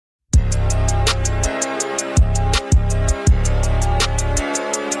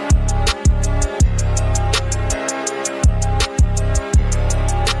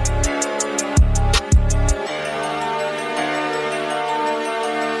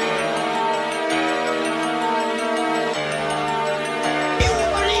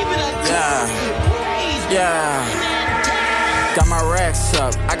Yeah, got my racks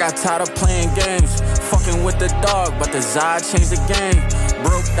up, I got tired of playing games. Fucking with the dog, but the Zod changed the game.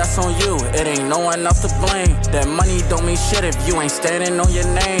 Broke, that's on you, it ain't no one else to blame. That money don't mean shit if you ain't standing on your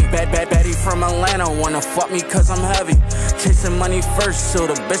name. Bad baddie from Atlanta wanna fuck me cause I'm heavy. Chasing money first, so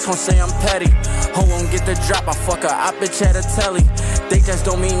the bitch gon' say I'm petty. Ho won't get the drop, I fuck a op bitch at a telly. They just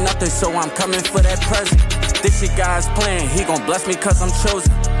don't mean nothing, so I'm coming for that present. This shit God's plan, he gon' bless me cause I'm chosen.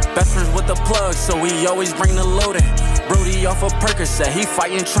 Best friends with the plug, so we always bring the loading. Brody off a Percocet, he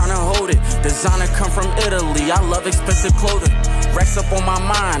fighting tryna hold it. Designer come from Italy, I love expensive clothing. Racks up on my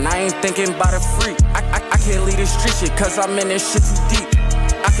mind, I ain't thinking about a freak. I can't leave this street shit cause I'm in this shit too deep.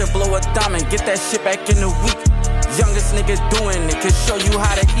 I can blow a diamond, get that shit back in a week. Youngest nigga doing it, can show you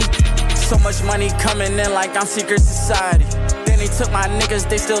how to eat. So much money coming in like I'm secret society. Then they took my niggas,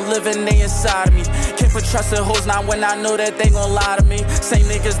 they still living, they inside of me. Can't put trust in hoes now when I know that they gon' lie to me. Same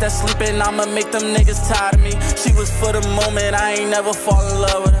niggas that sleeping, I'ma make them niggas tired of me. She was for the moment, I ain't never fall in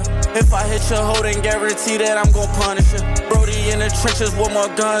love with her. If I hit your hoe, then guarantee that I'm gon' punish her. Brody in the trenches with more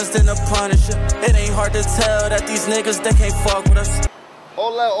guns than a Punisher. It ain't hard to tell that these niggas, they can't fuck with us.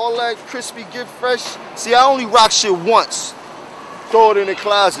 All that crispy, get fresh. See, I only rock shit once. Throw it in the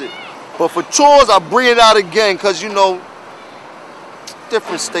closet. But for chores, I bring it out again, cause you know,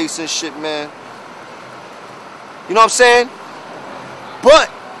 different states and shit, man. You know what I'm saying?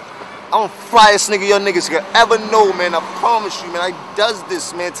 But I'm the flyest nigga your niggas could ever know, man. I promise you, man. I does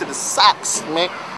this, man, to the socks, man.